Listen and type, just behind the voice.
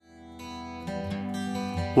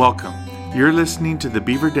Welcome. You're listening to the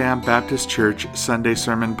Beaver Dam Baptist Church Sunday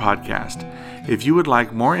Sermon Podcast. If you would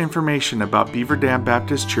like more information about Beaver Dam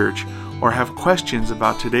Baptist Church or have questions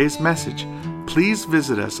about today's message, please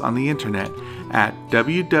visit us on the internet at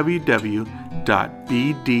www.bdbc.org.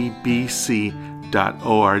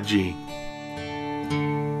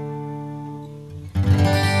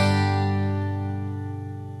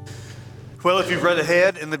 Well, if you've read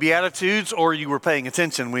ahead in the Beatitudes or you were paying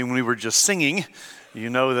attention when we were just singing, you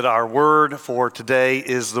know that our word for today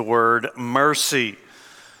is the word mercy,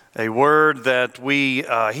 a word that we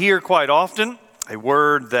hear quite often, a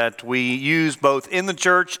word that we use both in the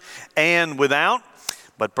church and without,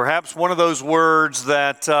 but perhaps one of those words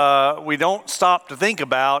that we don't stop to think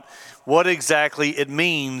about what exactly it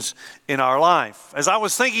means in our life. As I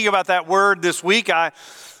was thinking about that word this week, I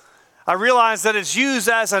realized that it's used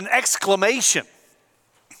as an exclamation.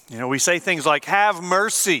 You know, we say things like, "Have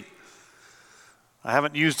mercy." I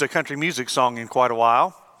haven't used a country music song in quite a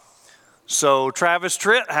while. So Travis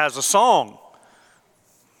Tritt has a song.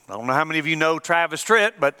 I don't know how many of you know Travis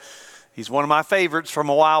Tritt, but he's one of my favorites from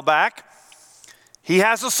a while back. He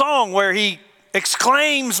has a song where he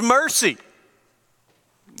exclaims mercy.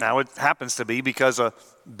 Now it happens to be because a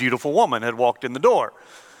beautiful woman had walked in the door,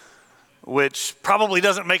 which probably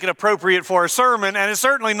doesn't make it appropriate for a sermon, and it's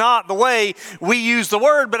certainly not the way we use the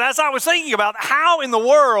word. But as I was thinking about how in the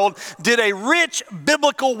world did a rich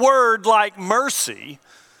biblical word like mercy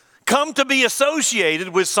come to be associated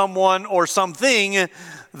with someone or something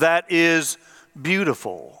that is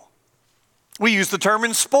beautiful? We use the term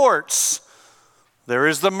in sports. There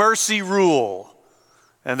is the mercy rule.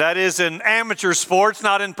 And that is in amateur sports,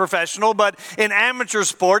 not in professional, but in amateur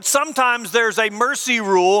sports, sometimes there's a mercy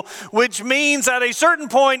rule, which means at a certain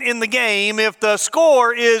point in the game, if the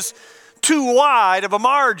score is too wide of a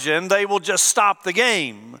margin, they will just stop the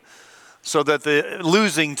game so that the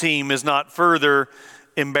losing team is not further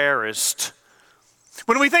embarrassed.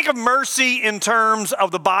 When we think of mercy in terms of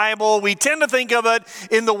the Bible, we tend to think of it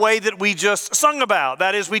in the way that we just sung about.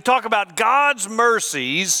 That is, we talk about God's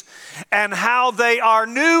mercies and how they are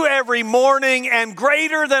new every morning and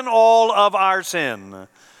greater than all of our sin.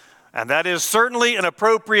 And that is certainly an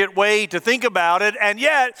appropriate way to think about it. And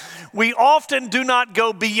yet, we often do not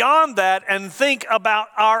go beyond that and think about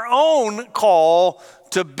our own call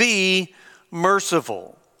to be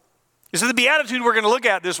merciful. You see, the Beatitude we're going to look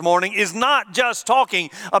at this morning is not just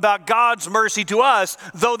talking about God's mercy to us,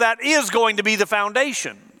 though that is going to be the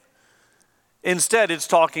foundation. Instead, it's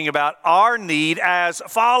talking about our need as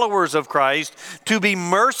followers of Christ to be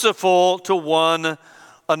merciful to one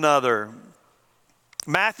another.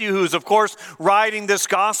 Matthew, who's of course writing this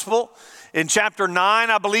gospel, in chapter 9,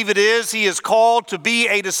 I believe it is, he is called to be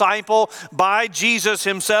a disciple by Jesus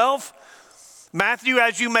himself. Matthew,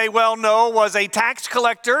 as you may well know, was a tax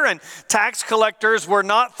collector, and tax collectors were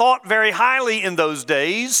not thought very highly in those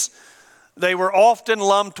days. They were often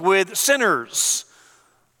lumped with sinners.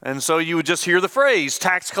 And so you would just hear the phrase,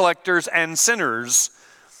 tax collectors and sinners.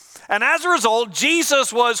 And as a result,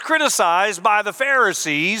 Jesus was criticized by the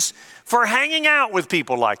Pharisees for hanging out with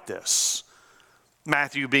people like this,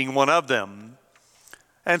 Matthew being one of them.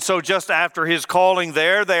 And so just after his calling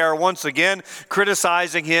there, they are once again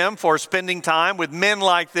criticizing him for spending time with men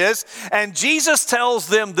like this. And Jesus tells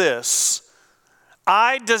them this: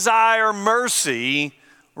 "I desire mercy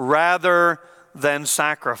rather than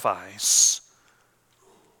sacrifice."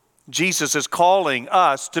 Jesus is calling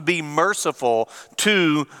us to be merciful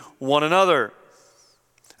to one another.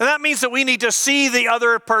 And that means that we need to see the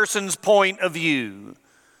other person's point of view.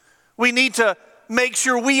 We need to make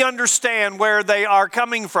sure we understand where they are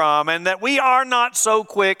coming from and that we are not so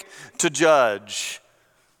quick to judge.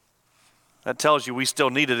 That tells you we still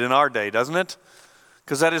need it in our day, doesn't it?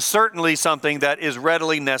 Because that is certainly something that is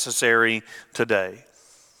readily necessary today.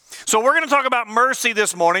 So we're going to talk about mercy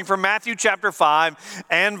this morning from Matthew chapter 5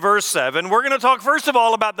 and verse 7. We're going to talk first of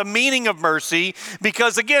all about the meaning of mercy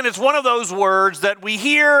because, again, it's one of those words that we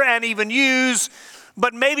hear and even use,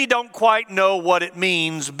 but maybe don't quite know what it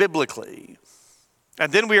means biblically.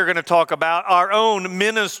 And then we are going to talk about our own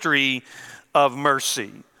ministry of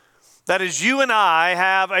mercy. That is, you and I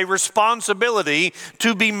have a responsibility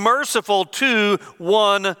to be merciful to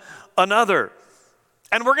one another.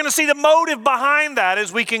 And we're going to see the motive behind that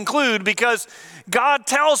as we conclude, because God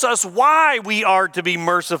tells us why we are to be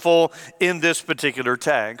merciful in this particular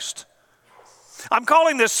text. I'm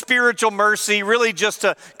calling this spiritual mercy really just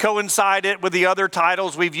to coincide it with the other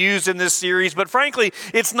titles we've used in this series, but frankly,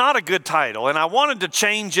 it's not a good title, and I wanted to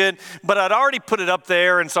change it, but I'd already put it up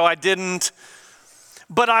there, and so I didn't.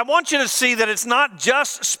 But I want you to see that it's not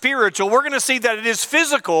just spiritual. We're going to see that it is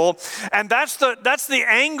physical, and that's the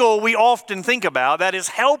angle we often think about, that is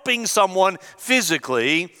helping someone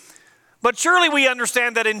physically. But surely we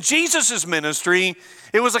understand that in Jesus' ministry,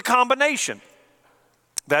 it was a combination.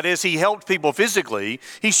 That is, he helped people physically.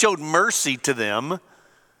 He showed mercy to them,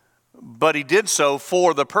 but he did so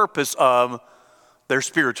for the purpose of their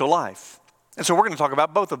spiritual life. And so we're going to talk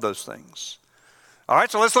about both of those things. All right,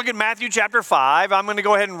 so let's look at Matthew chapter 5. I'm going to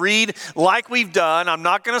go ahead and read like we've done. I'm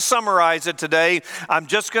not going to summarize it today. I'm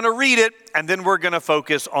just going to read it, and then we're going to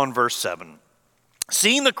focus on verse 7.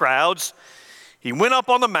 Seeing the crowds, he went up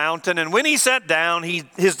on the mountain, and when he sat down,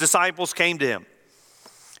 his disciples came to him.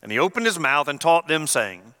 And he opened his mouth and taught them,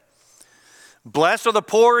 saying, Blessed are the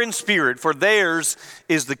poor in spirit, for theirs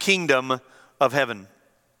is the kingdom of heaven.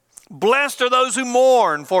 Blessed are those who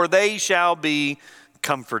mourn, for they shall be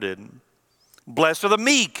comforted. Blessed are the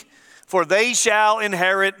meek, for they shall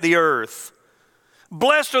inherit the earth.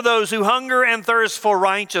 Blessed are those who hunger and thirst for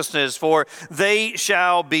righteousness, for they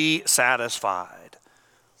shall be satisfied.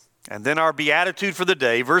 And then our beatitude for the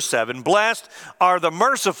day, verse 7, Blessed are the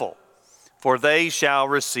merciful, for they shall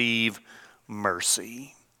receive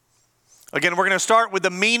mercy. Again, we're going to start with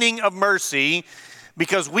the meaning of mercy,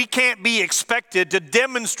 because we can't be expected to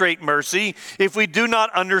demonstrate mercy if we do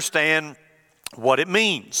not understand what it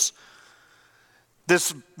means.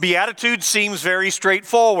 This beatitude seems very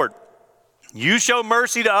straightforward. You show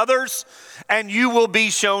mercy to others, and you will be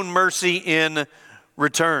shown mercy in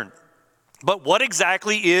return. But what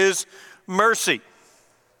exactly is mercy?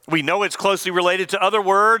 We know it's closely related to other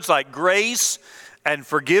words like grace and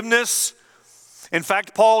forgiveness. In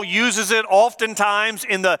fact, Paul uses it oftentimes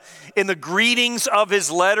in the greetings of his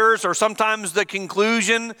letters, or sometimes the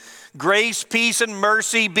conclusion, grace, peace, and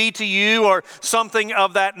mercy be to you, or something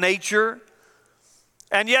of that nature.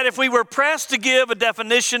 And yet, if we were pressed to give a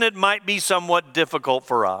definition, it might be somewhat difficult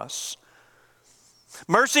for us.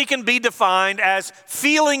 Mercy can be defined as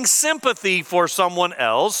feeling sympathy for someone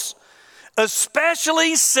else,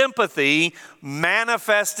 especially sympathy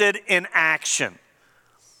manifested in action.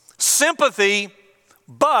 Sympathy,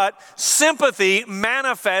 but sympathy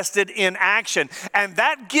manifested in action. And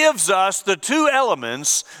that gives us the two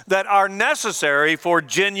elements that are necessary for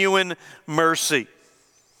genuine mercy.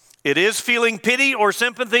 It is feeling pity or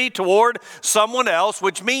sympathy toward someone else,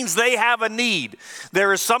 which means they have a need.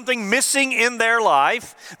 There is something missing in their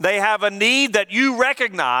life. They have a need that you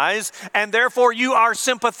recognize, and therefore you are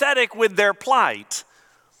sympathetic with their plight.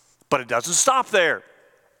 But it doesn't stop there.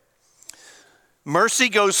 Mercy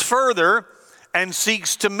goes further and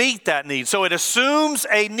seeks to meet that need. So it assumes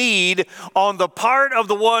a need on the part of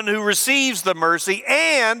the one who receives the mercy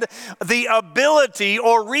and the ability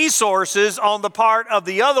or resources on the part of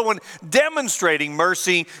the other one demonstrating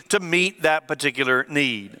mercy to meet that particular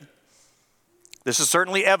need. This is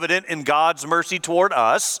certainly evident in God's mercy toward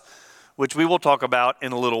us, which we will talk about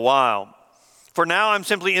in a little while. For now, I'm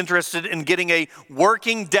simply interested in getting a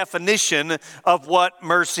working definition of what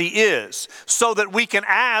mercy is, so that we can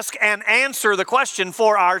ask and answer the question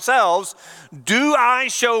for ourselves, do I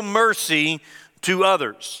show mercy to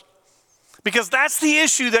others? Because that's the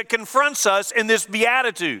issue that confronts us in this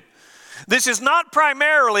beatitude. This is not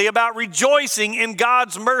primarily about rejoicing in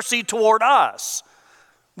God's mercy toward us.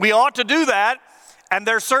 We ought to do that, and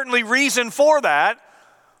there's certainly reason for that.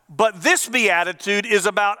 But this beatitude is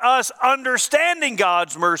about us understanding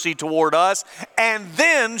God's mercy toward us and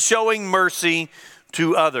then showing mercy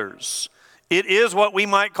to others. It is what we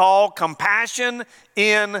might call compassion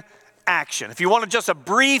in action. If you want just a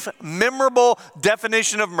brief, memorable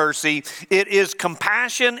definition of mercy, it is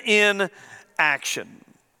compassion in action.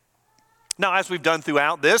 Now, as we've done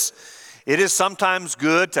throughout this, it is sometimes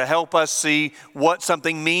good to help us see what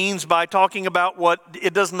something means by talking about what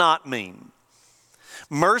it does not mean.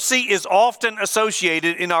 Mercy is often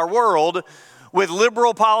associated in our world with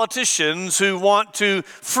liberal politicians who want to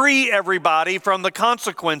free everybody from the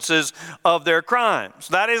consequences of their crimes.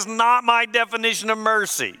 That is not my definition of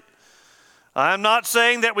mercy. I'm not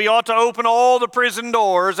saying that we ought to open all the prison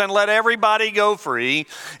doors and let everybody go free.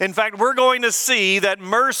 In fact, we're going to see that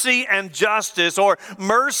mercy and justice, or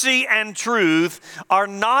mercy and truth, are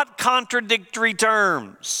not contradictory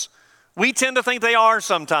terms. We tend to think they are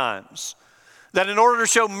sometimes. That in order to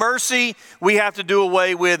show mercy, we have to do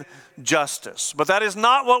away with justice. But that is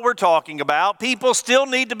not what we're talking about. People still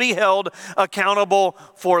need to be held accountable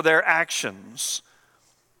for their actions.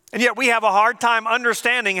 And yet we have a hard time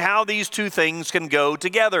understanding how these two things can go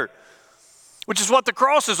together, which is what the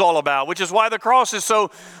cross is all about, which is why the cross is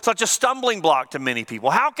such a stumbling block to many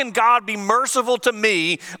people. How can God be merciful to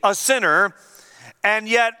me, a sinner, and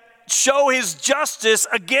yet show his justice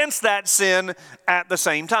against that sin at the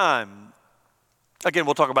same time. Again,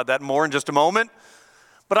 we'll talk about that more in just a moment.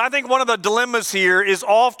 But I think one of the dilemmas here is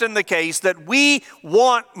often the case that we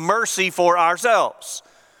want mercy for ourselves.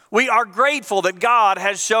 We are grateful that God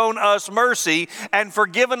has shown us mercy and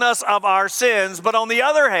forgiven us of our sins. But on the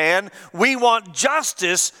other hand, we want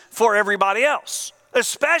justice for everybody else,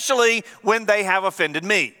 especially when they have offended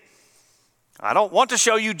me. I don't want to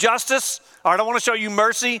show you justice, or I don't want to show you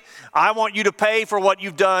mercy. I want you to pay for what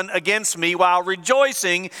you've done against me while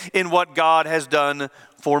rejoicing in what God has done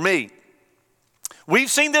for me.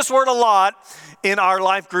 We've seen this word a lot in our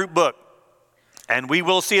life group book, and we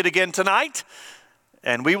will see it again tonight,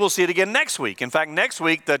 and we will see it again next week. In fact, next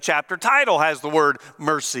week, the chapter title has the word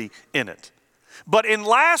mercy in it. But in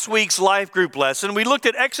last week's life group lesson, we looked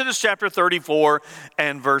at Exodus chapter 34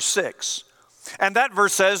 and verse 6. And that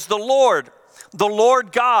verse says, the Lord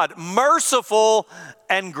God, merciful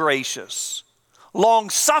and gracious,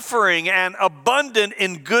 long-suffering and abundant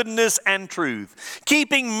in goodness and truth,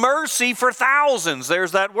 keeping mercy for thousands,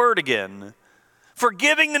 there's that word again,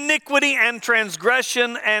 forgiving iniquity and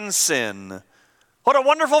transgression and sin. What a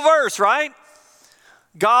wonderful verse, right?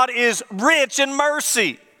 God is rich in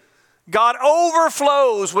mercy. God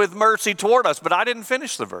overflows with mercy toward us. But I didn't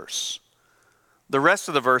finish the verse. The rest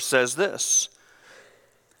of the verse says this,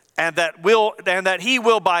 and that he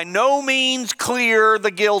will by no means clear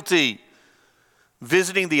the guilty,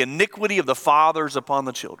 visiting the iniquity of the fathers upon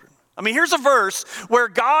the children. I mean, here's a verse where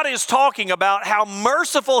God is talking about how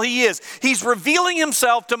merciful he is. He's revealing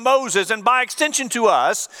himself to Moses and by extension to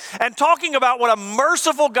us, and talking about what a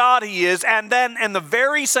merciful God he is. And then in the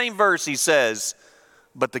very same verse he says,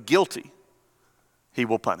 but the guilty he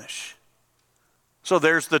will punish. So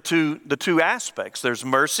there's the two aspects. There's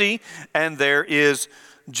mercy and there is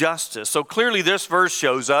justice. So clearly this verse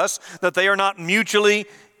shows us that they are not mutually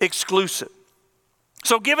exclusive.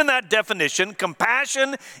 So given that definition,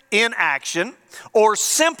 compassion in action, or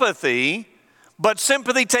sympathy, but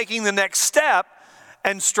sympathy taking the next step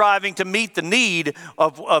and striving to meet the need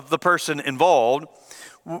of the person involved,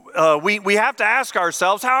 we have to ask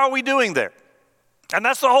ourselves, how are we doing there? And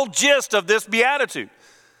that's the whole gist of this beatitude.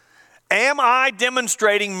 Am I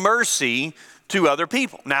demonstrating mercy to other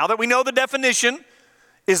people? Now that we know the definition,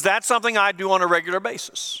 is that something I do on a regular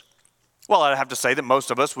basis? Well, I have to say that most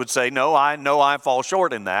of us would say, no, I know I fall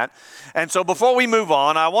short in that. And so before we move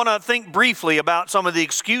on, I want to think briefly about some of the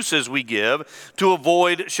excuses we give to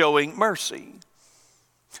avoid showing mercy.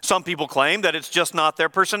 Some people claim that it's just not their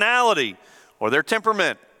personality or their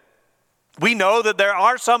temperament. We know that there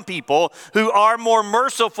are some people who are more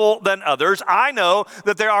merciful than others. I know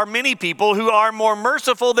that there are many people who are more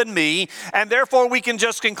merciful than me, and therefore we can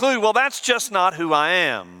just conclude, well, that's just not who I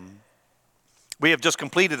am. We have just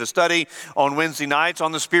completed a study on Wednesday nights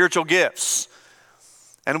on the spiritual gifts.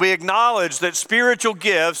 And we acknowledge that spiritual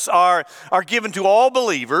gifts are given to all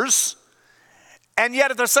believers. And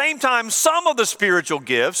yet at the same time, some of the spiritual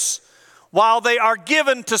gifts, while they are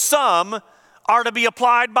given to some, are to be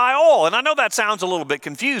applied by all. And I know that sounds a little bit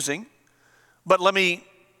confusing, but let me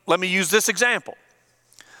use this example.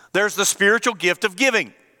 There's the spiritual gift of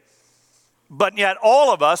giving, but yet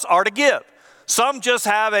all of us are to give. Some just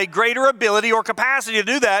have a greater ability or capacity to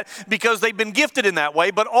do that because they've been gifted in that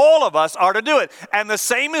way, but all of us are to do it. And the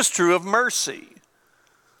same is true of mercy.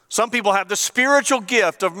 Some people have the spiritual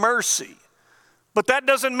gift of mercy, but that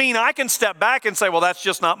doesn't mean I can step back and say, well, that's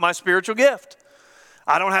just not my spiritual gift.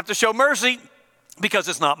 I don't have to show mercy because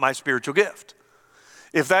it's not my spiritual gift.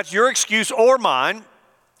 If that's your excuse or mine,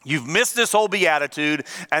 you've missed this whole beatitude.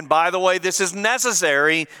 And by the way, this is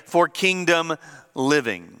necessary for kingdom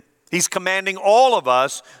living. He's commanding all of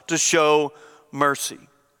us to show mercy.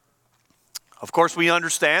 Of course, we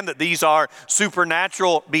understand that these are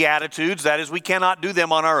supernatural beatitudes. That is, we cannot do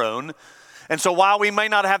them on our own. And so while we may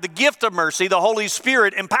not have the gift of mercy, the Holy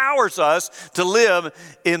Spirit empowers us to live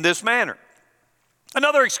in this manner.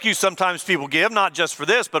 Another excuse sometimes people give, not just for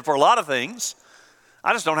this, but for a lot of things,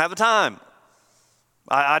 I just don't have the time.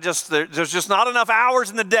 There's just not enough hours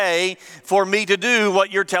in the day for me to do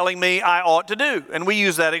what you're telling me I ought to do. And we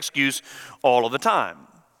use that excuse all of the time.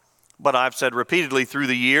 But I've said repeatedly through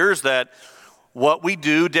the years that what we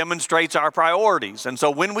do demonstrates our priorities. And so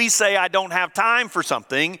when we say I don't have time for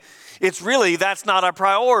something, it's really that's not a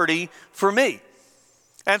priority for me.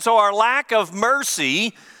 And so our lack of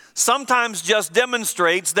mercy sometimes just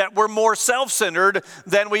demonstrates that we're more self-centered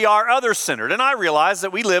than we are other-centered. And I realize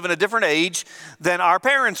that we live in a different age than our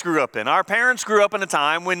parents grew up in. Our parents grew up in a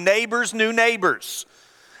time when neighbors knew neighbors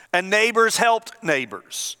and neighbors helped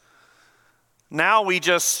neighbors. Now we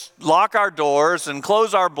just lock our doors and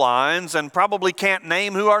close our blinds and probably can't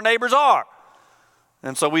name who our neighbors are.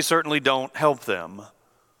 And so we certainly don't help them.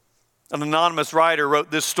 An anonymous writer wrote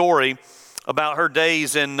this story about her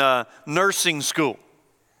days in nursing school.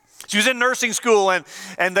 She was in nursing school and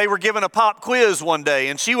they were given a pop quiz one day,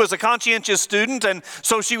 and she was a conscientious student, and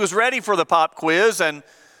so she was ready for the pop quiz and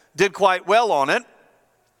did quite well on it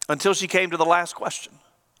until she came to the last question.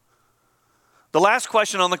 The last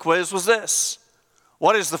question on the quiz was this: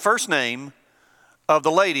 what is the first name of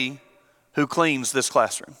the lady who cleans this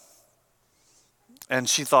classroom? And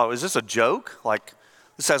she thought, is this a joke? Like,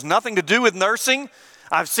 this has nothing to do with nursing.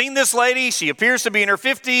 I've seen this lady. She appears to be in her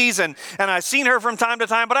 50s, and I've seen her from time to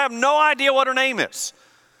time, but I have no idea what her name is.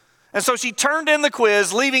 And so she turned in the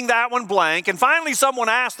quiz, leaving that one blank, and finally someone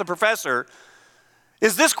asked the professor,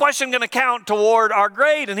 is this question going to count toward our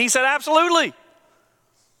grade? And he said, absolutely.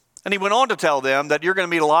 And he went on to tell them that you're going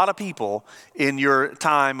to meet a lot of people in your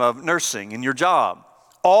time of nursing, in your job.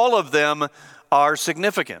 All of them are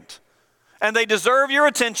significant. And they deserve your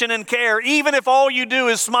attention and care, even if all you do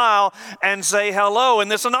is smile and say hello. And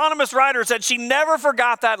this anonymous writer said she never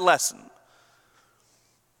forgot that lesson,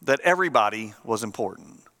 that everybody was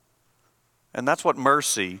important. And that's what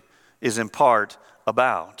mercy is in part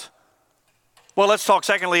about. Well, let's talk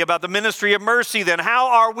secondly about the ministry of mercy then. How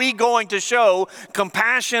are we going to show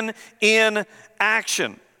compassion in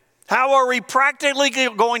action? How are we practically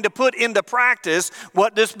going to put into practice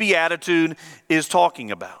what this beatitude is talking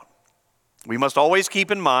about? We must always keep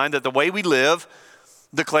in mind that the way we live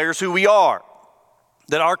declares who we are,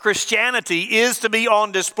 that our Christianity is to be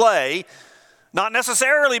on display, not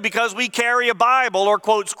necessarily because we carry a Bible or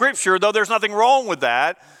quote Scripture, though there's nothing wrong with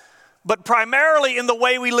that, but primarily in the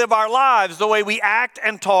way we live our lives, the way we act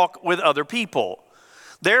and talk with other people.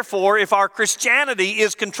 Therefore, if our Christianity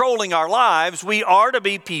is controlling our lives, we are to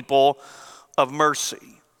be people of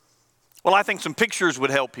mercy. Well, I think some pictures would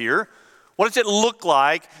help here. What does it look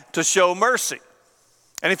like to show mercy?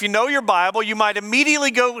 And if you know your Bible, you might immediately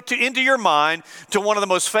go into your mind to one of the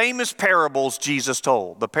most famous parables Jesus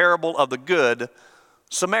told, the parable of the Good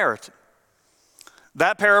Samaritan.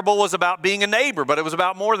 That parable was about being a neighbor, but it was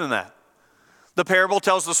about more than that. The parable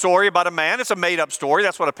tells the story about a man. It's a made-up story.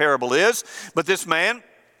 That's what a parable is. But this man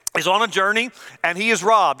is on a journey, and he is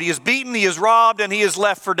robbed. He is beaten, he is robbed, and he is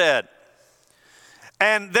left for dead.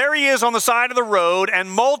 And there he is on the side of the road, and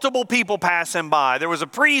multiple people pass him by. There was a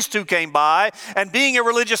priest who came by, and being a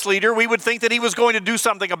religious leader, we would think that he was going to do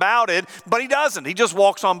something about it, but he doesn't. He just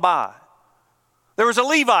walks on by. There was a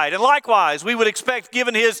Levite, and likewise, we would expect,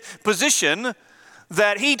 given his position,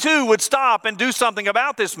 that he too would stop and do something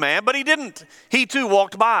about this man, but he didn't. He too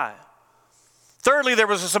walked by. Thirdly, there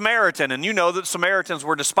was a Samaritan, and you know that Samaritans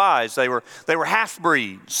were despised. They were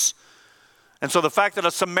half-breeds. And so the fact that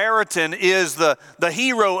a Samaritan is the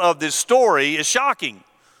hero of this story is shocking,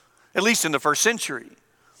 at least in the first century.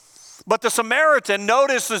 But the Samaritan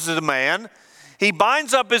notices the man. He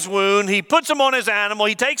binds up his wound. He puts him on his animal.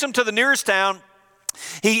 He takes him to the nearest town.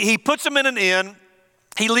 He puts him in an inn.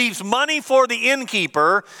 He leaves money for the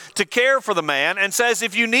innkeeper to care for the man and says,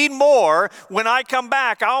 if you need more, when I come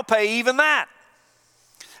back, I'll pay even that.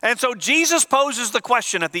 And so Jesus poses the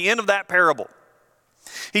question at the end of that parable.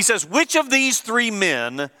 He says, which of these three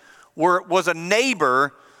men was a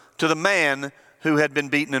neighbor to the man who had been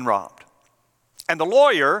beaten and robbed? And the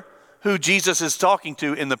lawyer who Jesus is talking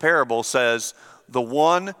to in the parable says, the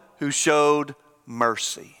one who showed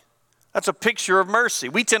mercy. That's a picture of mercy.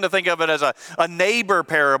 We tend to think of it as a neighbor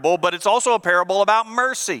parable, but it's also a parable about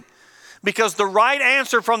mercy. Because the right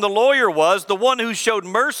answer from the lawyer was the one who showed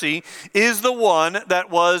mercy is the one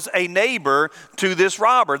that was a neighbor to this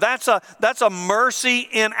robber. That's a mercy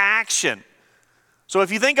in action. So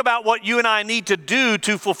if you think about what you and I need to do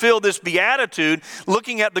to fulfill this beatitude,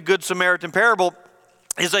 looking at the Good Samaritan parable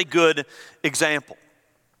is a good example.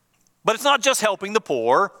 But it's not just helping the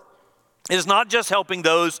poor. It is not just helping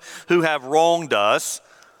those who have wronged us.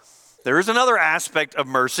 There is another aspect of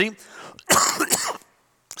mercy.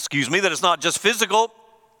 That it's not just physical,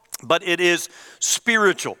 but it is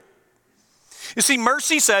spiritual. You see,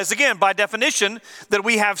 mercy says, again, by definition, that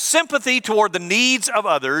we have sympathy toward the needs of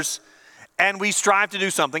others and we strive to do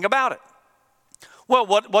something about it. Well,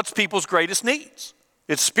 what's people's greatest needs?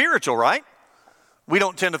 It's spiritual, right? We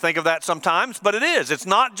don't tend to think of that sometimes, but it is. It's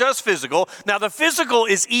not just physical. Now, the physical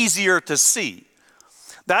is easier to see.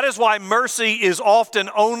 That is why mercy is often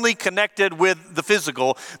only connected with the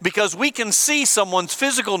physical, because we can see someone's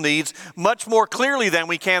physical needs much more clearly than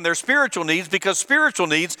we can their spiritual needs, because spiritual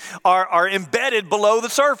needs are embedded below the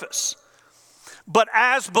surface. But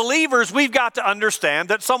as believers, we've got to understand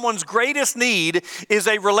that someone's greatest need is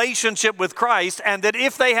a relationship with Christ, and that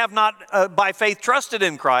if they have not, by faith, trusted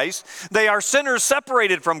in Christ, they are sinners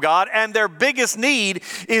separated from God, and their biggest need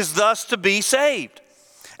is thus to be saved.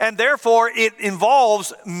 And therefore, it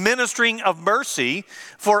involves ministering of mercy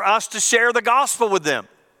for us to share the gospel with them.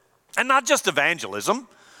 And not just evangelism,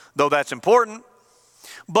 though that's important,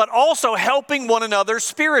 but also helping one another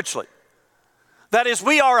spiritually. That is,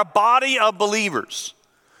 we are a body of believers.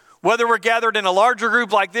 Whether we're gathered in a larger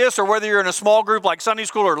group like this or whether you're in a small group like Sunday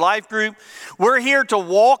school or life group, we're here to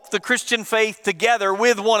walk the Christian faith together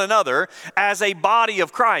with one another as a body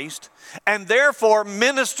of Christ. And therefore,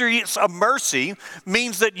 ministries of mercy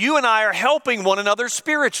means that you and I are helping one another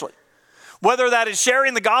spiritually. Whether that is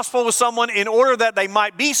sharing the gospel with someone in order that they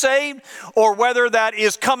might be saved, or whether that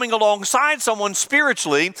is coming alongside someone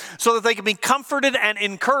spiritually so that they can be comforted and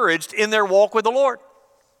encouraged in their walk with the Lord.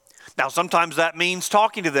 Now, sometimes that means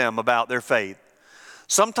talking to them about their faith.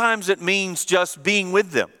 Sometimes it means just being with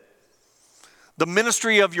them. The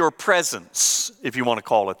ministry of your presence, if you want to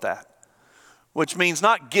call it that, which means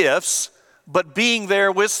not gifts, but being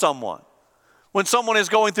there with someone. When someone is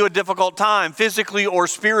going through a difficult time, physically or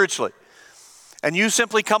spiritually, and you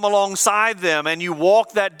simply come alongside them and you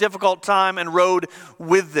walk that difficult time and road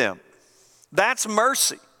with them. That's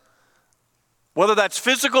mercy. Whether that's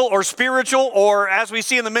physical or spiritual, or as we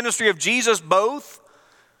see in the ministry of Jesus, both.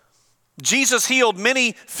 Jesus healed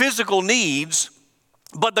many physical needs,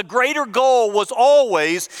 but the greater goal was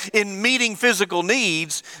always in meeting physical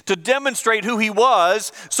needs to demonstrate who he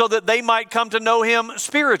was so that they might come to know him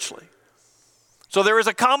spiritually. So there is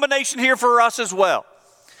a combination here for us as well.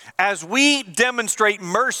 As we demonstrate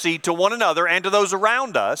mercy to one another and to those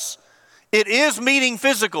around us, it is meeting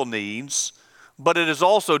physical needs, but it is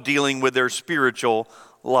also dealing with their spiritual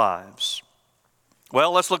lives.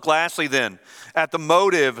 Well, let's look lastly then at the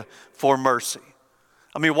motive for mercy.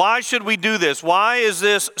 I mean, why should we do this? Why is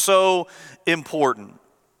this so important?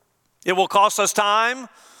 It will cost us time.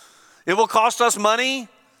 It will cost us money.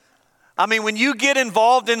 I mean, when you get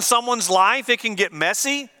involved in someone's life, it can get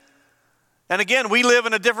messy. And again, we live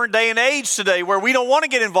in a different day and age today where we don't want to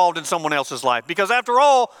get involved in someone else's life because after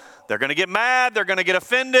all, they're going to get mad, they're going to get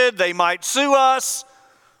offended, they might sue us.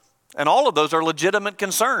 And all of those are legitimate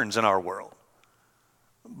concerns in our world.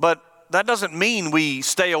 But that doesn't mean we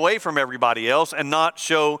stay away from everybody else and not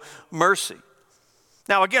show mercy.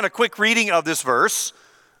 Now again, a quick reading of this verse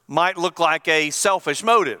might look like a selfish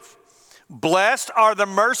motive. Blessed are the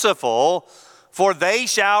merciful, for they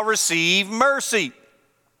shall receive mercy.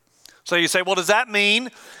 So you say, well, does that mean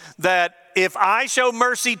that if I show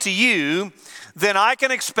mercy to you, then I can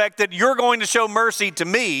expect that you're going to show mercy to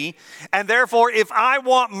me, and therefore if I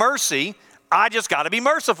want mercy, I just got to be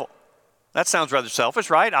merciful? That sounds rather selfish,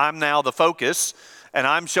 right? I'm now the focus, and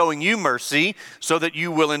I'm showing you mercy so that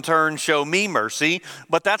you will in turn show me mercy,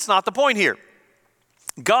 but that's not the point here.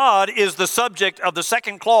 God is the subject of the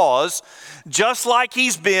second clause, just like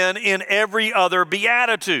he's been in every other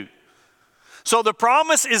beatitude. So the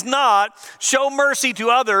promise is not show mercy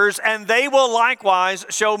to others and they will likewise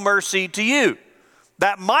show mercy to you.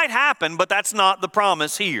 That might happen, but that's not the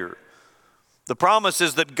promise here. The promise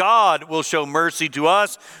is that God will show mercy to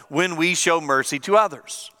us when we show mercy to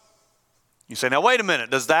others. You say, now wait a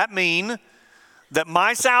minute, does that mean that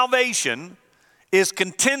my salvation is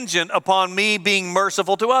contingent upon me being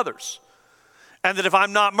merciful to others? And that if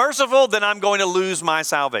I'm not merciful, then I'm going to lose my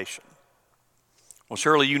salvation? Well,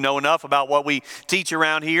 surely you know enough about what we teach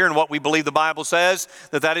around here and what we believe the Bible says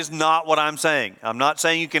that that is not what I'm saying. I'm not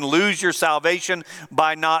saying you can lose your salvation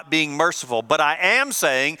by not being merciful, but I am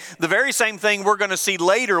saying the very same thing we're going to see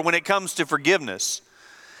later when it comes to forgiveness.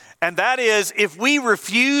 And that is, if we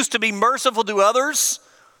refuse to be merciful to others,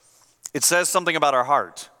 it says something about our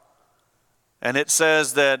heart. And it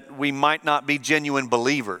says that we might not be genuine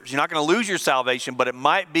believers. You're not going to lose your salvation, but it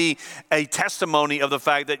might be a testimony of the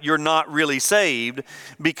fact that you're not really saved,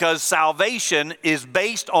 because salvation is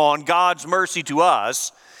based on God's mercy to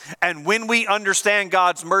us. And when we understand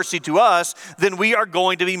God's mercy to us, then we are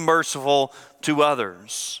going to be merciful to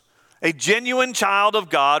others. A genuine child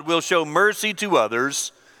of God will show mercy to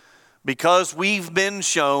others because we've been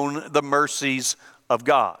shown the mercies of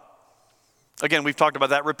God. Again, we've talked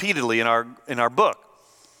about that repeatedly in our book.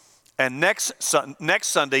 And next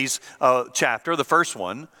Sunday's chapter, the first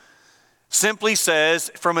one, simply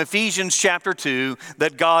says from Ephesians chapter 2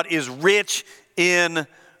 that God is rich in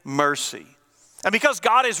mercy. And because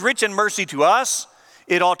God is rich in mercy to us,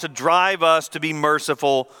 it ought to drive us to be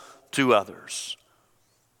merciful to others.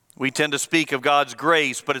 We tend to speak of God's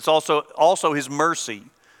grace, but it's also his mercy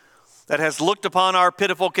that has looked upon our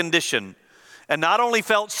pitiful condition and not only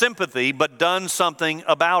felt sympathy, but done something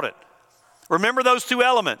about it. Remember those two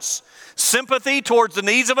elements: sympathy towards the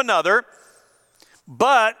needs of another,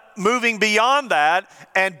 but moving beyond that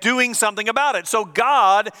and doing something about it. So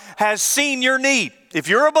God has seen your need. If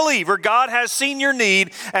you're a believer, God has seen your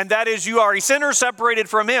need, and that is you are a sinner separated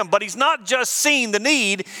from Him. But He's not just seen the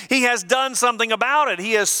need, He has done something about it.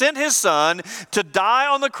 He has sent His Son to die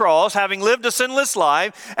on the cross, having lived a sinless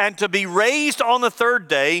life, and to be raised on the third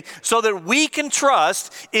day so that we can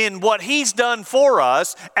trust in what He's done for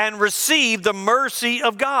us and receive the mercy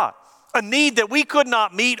of God. A need that we could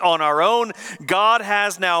not meet on our own, God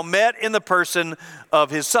has now met in the person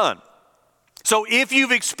of His Son. So if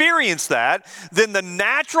you've experienced that, then the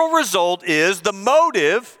natural result is, the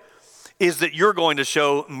motive is that you're going to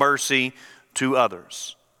show mercy to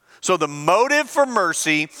others. So the motive for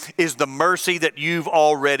mercy is the mercy that you've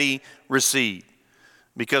already received.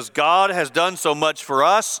 Because God has done so much for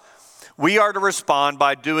us, we are to respond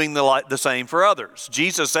by doing the same for others.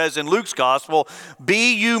 Jesus says in Luke's gospel,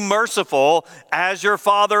 "Be you merciful as your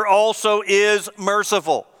Father also is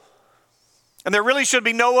merciful." And there really should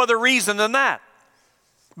be no other reason than that.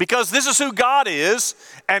 Because this is who God is,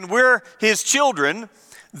 and we're His children,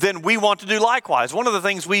 then we want to do likewise. One of the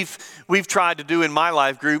things we've tried to do in my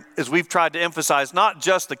life group is we've tried to emphasize not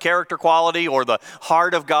just the character quality or the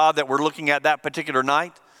heart of God that we're looking at that particular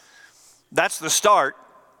night. That's the start.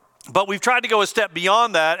 But we've tried to go a step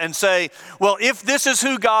beyond that and say, well, if this is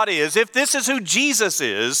who God is, if this is who Jesus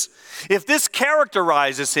is, if this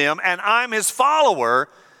characterizes Him and I'm His follower,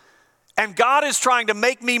 and God is trying to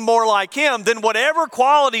make me more like Him, then whatever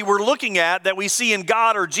quality we're looking at that we see in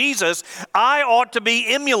God or Jesus, I ought to be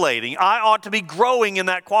emulating. I ought to be growing in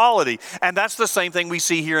that quality. And that's the same thing we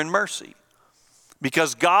see here in mercy.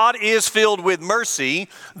 Because God is filled with mercy,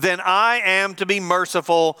 then I am to be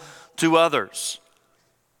merciful to others.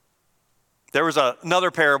 There was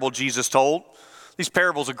another parable Jesus told. These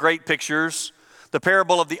parables are great pictures. The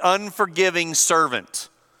parable of the unforgiving servant.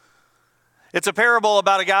 It's a parable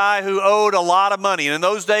about a guy who owed a lot of money. And in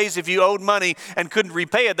those days, if you owed money and couldn't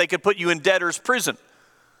repay it, they could put you in debtor's prison.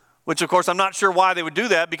 Which, of course, I'm not sure why they would do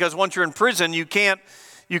that, because once you're in prison, you can't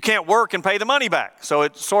work and pay the money back. So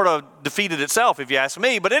it sort of defeated itself, if you ask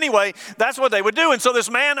me. But anyway, that's what they would do. And so this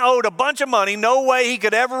man owed a bunch of money, no way he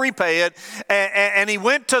could ever repay it. And he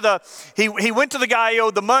went to the guy he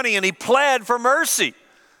owed the money, and he pled for mercy.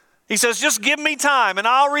 He says, "Just give me time and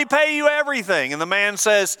I'll repay you everything." And the man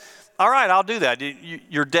says, "All right, I'll do that.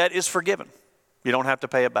 Your debt is forgiven. You don't have to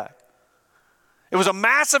pay it back." It was a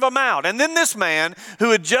massive amount. And then this man,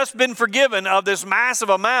 who had just been forgiven of this massive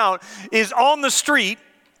amount, is on the street,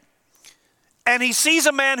 and he sees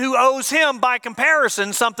a man who owes him, by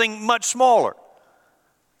comparison, something much smaller.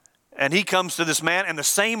 And he comes to this man, and the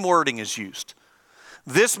same wording is used.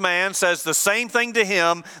 This man says the same thing to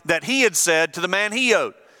him that he had said to the man he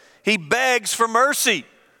owed. He begs for mercy.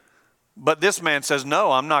 But this man says,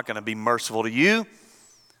 "No, I'm not going to be merciful to you."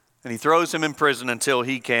 And he throws him in prison until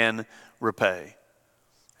he can repay.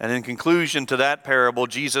 And in conclusion to that parable,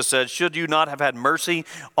 Jesus said, "Should you not have had mercy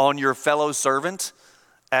on your fellow servant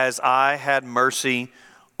as I had mercy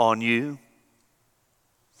on you?"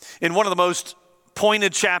 In one of the most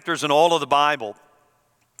pointed chapters in all of the Bible,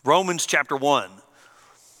 Romans chapter 1,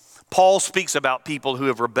 Paul speaks about people who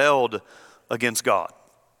have rebelled against God.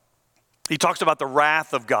 He talks about the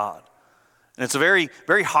wrath of God. And it's a very,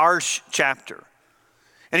 very harsh chapter.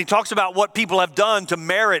 And he talks about what people have done to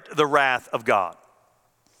merit the wrath of God.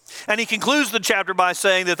 And he concludes the chapter by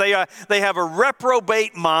saying that they have a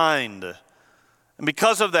reprobate mind. And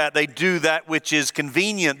because of that, they do that which is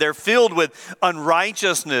convenient. They're filled with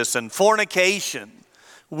unrighteousness and fornication,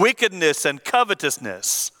 wickedness and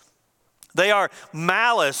covetousness. They are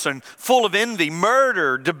malice and full of envy,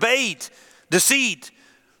 murder, debate, deceit,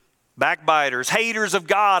 backbiters, haters of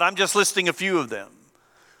God. I'm just listing a few of them.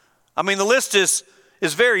 I mean, the list is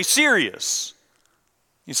very serious.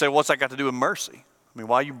 You say, what's that got to do with mercy? I mean,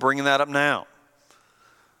 why are you bringing that up now?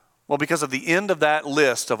 Well, because of the end of that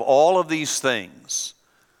list of all of these things,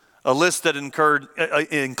 a list that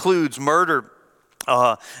includes murder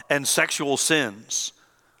and sexual sins,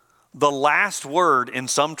 the last word in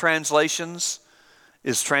some translations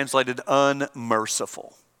is translated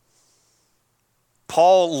unmerciful.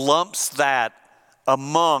 Paul lumps that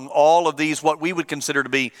among all of these, what we would consider to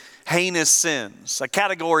be heinous sins,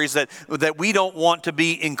 categories that we don't want to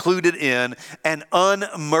be included in, and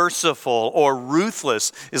unmerciful or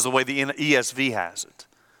ruthless is the way the ESV has it,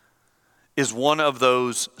 is one of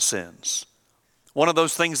those sins. One of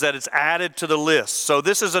those things that is added to the list. So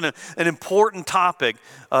this is an important topic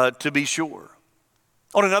to be sure.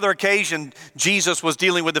 On another occasion, Jesus was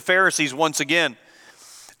dealing with the Pharisees once again.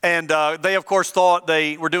 And they, of course, thought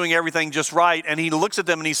they were doing everything just right. And he looks at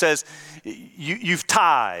them and he says, you've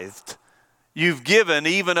tithed. You've given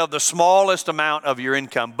even of the smallest amount of your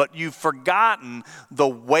income, but you've forgotten the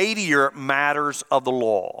weightier matters of the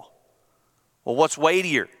law. Well, what's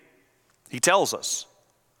weightier? He tells us.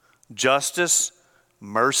 Justice,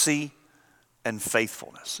 mercy, and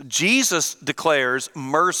faithfulness. Jesus declares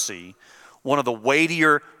mercy one of the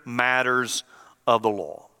weightier matters of the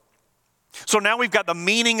law. So now we've got the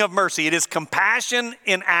meaning of mercy. It is compassion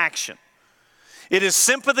in action. It is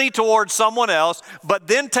sympathy towards someone else, but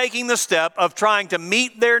then taking the step of trying to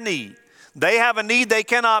meet their need. They have a need they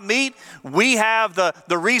cannot meet. We have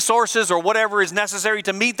the resources or whatever is necessary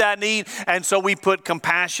to meet that need, and so we put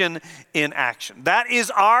compassion in action. That is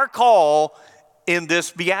our call in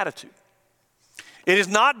this beatitude. It is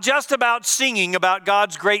not just about singing about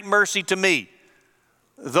God's great mercy to me,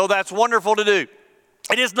 though that's wonderful to do.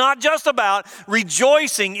 It is not just about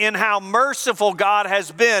rejoicing in how merciful God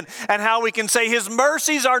has been and how we can say His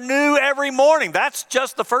mercies are new every morning. That's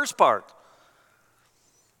just the first part.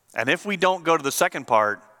 And if we don't go to the second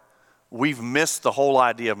part, we've missed the whole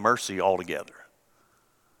idea of mercy altogether.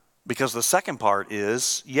 Because the second part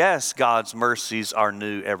is, yes, God's mercies are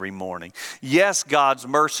new every morning. Yes, God's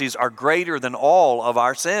mercies are greater than all of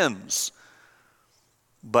our sins.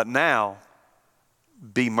 But now,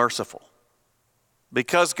 be merciful.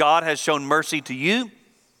 Because God has shown mercy to you,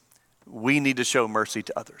 we need to show mercy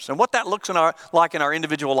to others. And what that looks like in our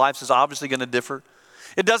individual lives is obviously going to differ.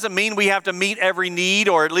 It doesn't mean we have to meet every need,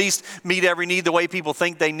 or at least meet every need the way people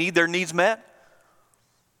think they need their needs met.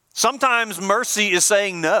 Sometimes mercy is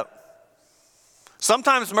saying no.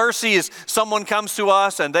 Sometimes mercy is someone comes to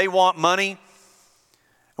us and they want money.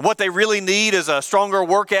 What they really need is a stronger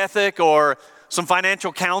work ethic or some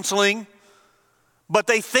financial counseling. But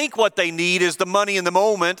they think what they need is the money in the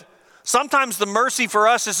moment. Sometimes the mercy for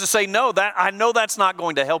us is to say, no, I know that's not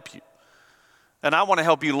going to help you. And I want to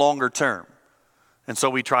help you longer term. And so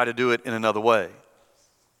we try to do it in another way.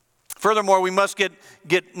 Furthermore, we must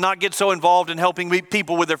not get so involved in helping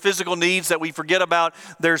people with their physical needs that we forget about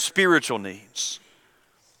their spiritual needs.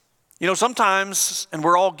 You know, sometimes, and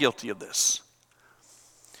we're all guilty of this,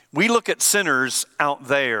 we look at sinners out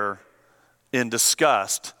there in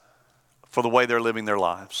disgust for the way they're living their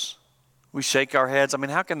lives. We shake our heads. I mean,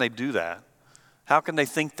 how can they do that? How can they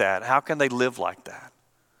think that? How can they live like that?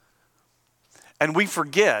 And we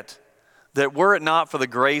forget that were it not for the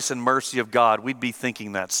grace and mercy of God, we'd be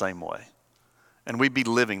thinking that same way. And we'd be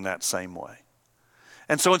living that same way.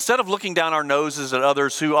 And so instead of looking down our noses at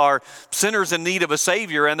others who are sinners in need of a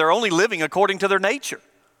Savior and they're only living according to their nature,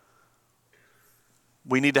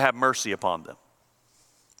 we need to have mercy upon them.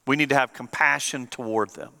 We need to have compassion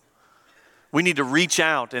toward them. We need to reach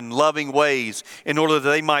out in loving ways in order that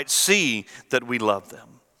they might see that we love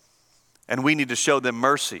them. And we need to show them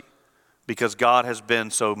mercy because God has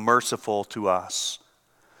been so merciful to us.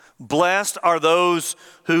 Blessed are those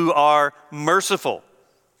who are merciful,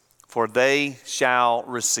 for they shall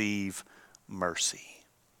receive mercy.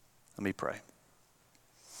 Let me pray.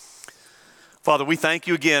 Father, we thank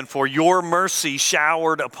you again for your mercy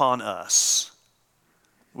showered upon us.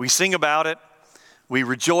 We sing about it, we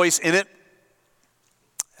rejoice in it,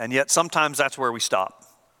 and yet sometimes that's where we stop.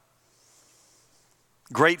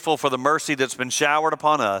 Grateful for the mercy that's been showered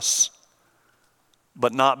upon us,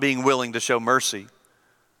 but not being willing to show mercy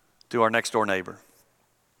to our next door neighbor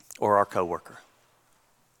or our coworker.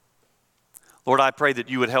 Lord, I pray that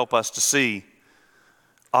you would help us to see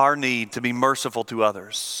our need to be merciful to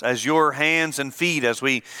others as your hands and feet, as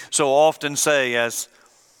we so often say, as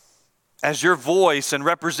your voice and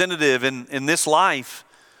representative in this life.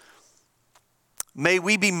 May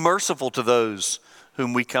we be merciful to those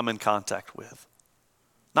whom we come in contact with.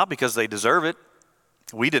 Not because they deserve it.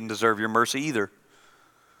 We didn't deserve your mercy either.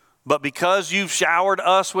 But because you've showered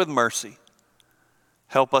us with mercy,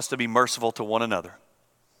 help us to be merciful to one another.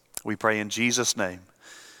 We pray in Jesus' name.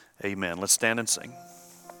 Amen. Let's stand and sing.